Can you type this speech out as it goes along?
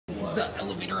is the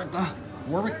elevator at the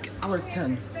Warwick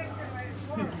Allerton.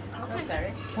 I'm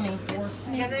sorry. 24.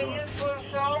 Can I use full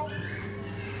show?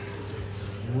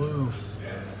 Woof.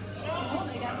 Oh,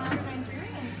 they got modernized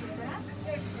rooms, Zach.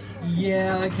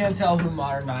 Yeah, I can't tell who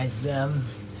modernized them.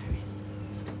 Sorry.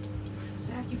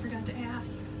 Zach, you forgot to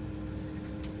ask.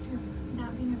 You're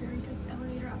not being a very good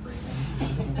elevator operator.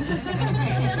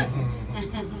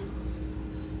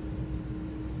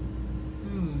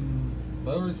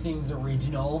 Motor seems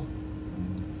original.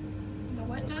 The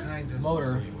what does?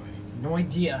 Motor. No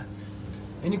idea.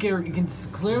 Indicator, you can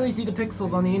clearly see the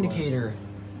pixels on the indicator.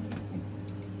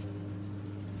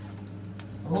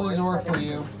 Hold the door for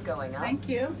you. Going up. Thank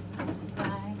you.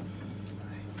 Bye.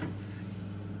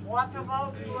 What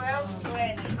about 1220?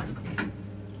 I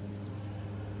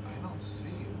don't see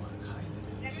what kind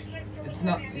it is. It's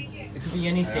not, it could be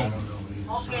anything.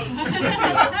 Okay.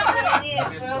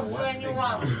 Maybe it's a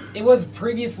Westinghouse. 1221. It was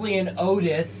previously an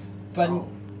Otis, but, Oh.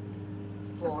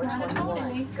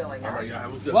 421. Going up. Yeah, I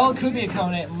was well, it could be a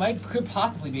KONE. It could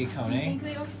possibly be a Do you KONE. think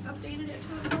they updated it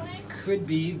to a KONE? Could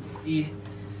be.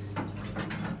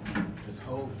 This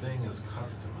whole thing is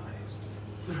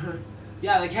customized.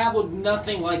 Yeah, the cab looked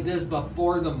nothing like this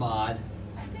before the mod.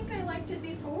 I think I liked it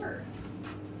before.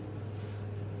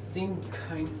 Seemed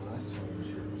kind. Last time I was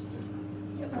here was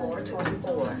different. It was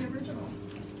still 424. the originals.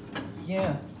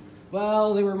 Yeah.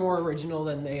 Well, they were more original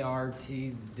than they are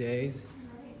these days.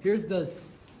 Right. Here's the.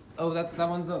 Oh, that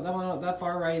one. That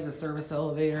far right is a service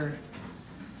elevator.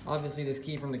 Obviously, this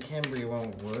key from the Camry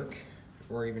won't work,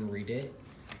 or even read it.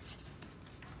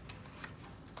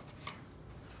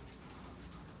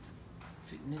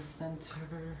 Fitness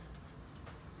center.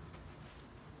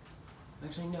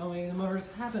 Actually, no, maybe the motors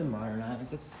have been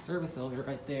modernized. It's a service elevator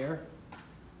right there.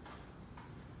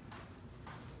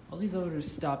 All these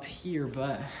elevators stop here,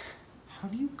 but how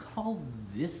do you call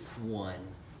this one?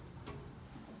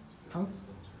 How?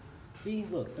 See,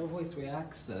 look, no hoistway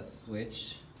access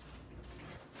switch.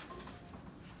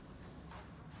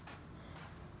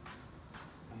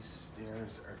 These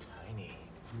stairs are tiny.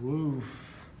 Woof.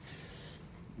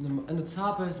 And the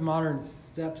top has modern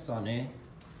steps on it.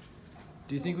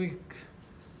 Do you think we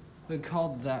could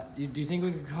call that? Do you think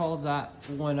we could call that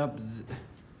one up?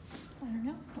 I don't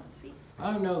know. Let's see.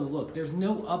 I don't know. Look, there's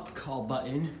no up call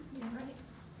button. Yeah, right.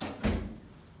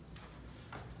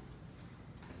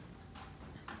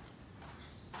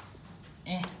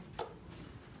 Eh.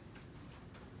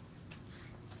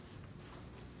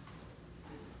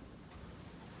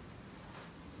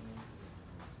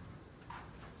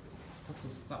 That's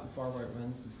the far right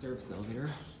one. This is the service elevator.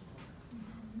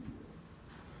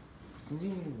 Seems you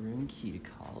need a room key to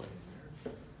call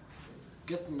it.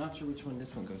 Guess I'm not sure which one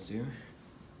this one goes to.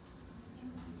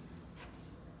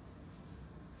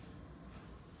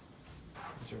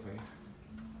 Which way?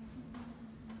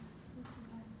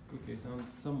 Okay,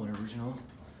 sounds somewhat original.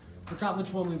 Forgot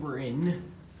which one we were in.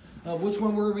 Which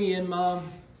one were we in,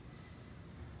 Mom?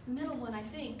 Middle one, I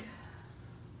think.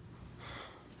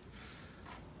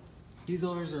 These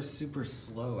elevators are super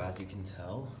slow, as you can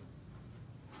tell.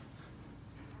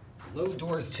 Low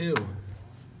doors, too.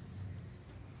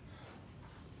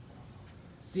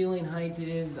 Ceiling height it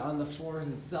is on the floors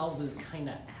itself is kind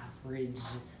of average,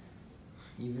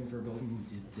 even for building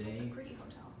today. It's a pretty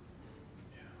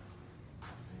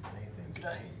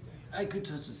hotel. I could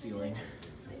touch the ceiling.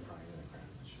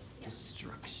 Yes.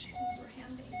 Destruction. Those were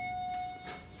handmade.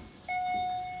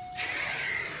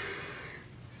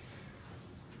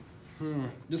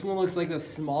 This one looks like the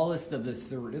smallest of the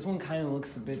three. This one kind of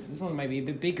looks a bit. This one might be a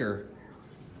bit bigger.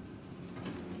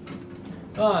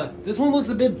 This one looks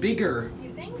a bit bigger. You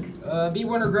think?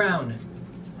 B1 or ground.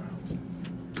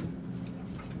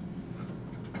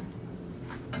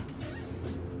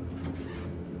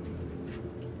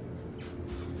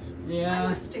 I Yeah.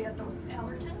 would stay at the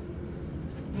Allerton.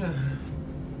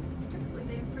 Typically,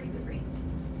 they have pretty good rates.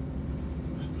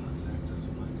 I thought Zach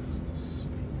doesn't like us to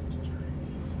speak during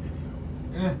his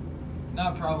video.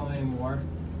 Not a problem anymore.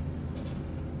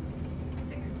 I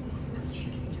figured since he was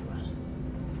speaking to us.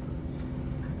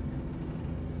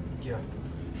 Yeah.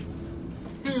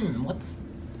 What's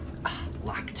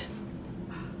locked?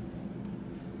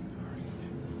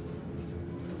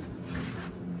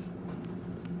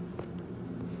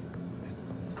 It's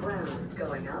this Round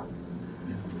going up.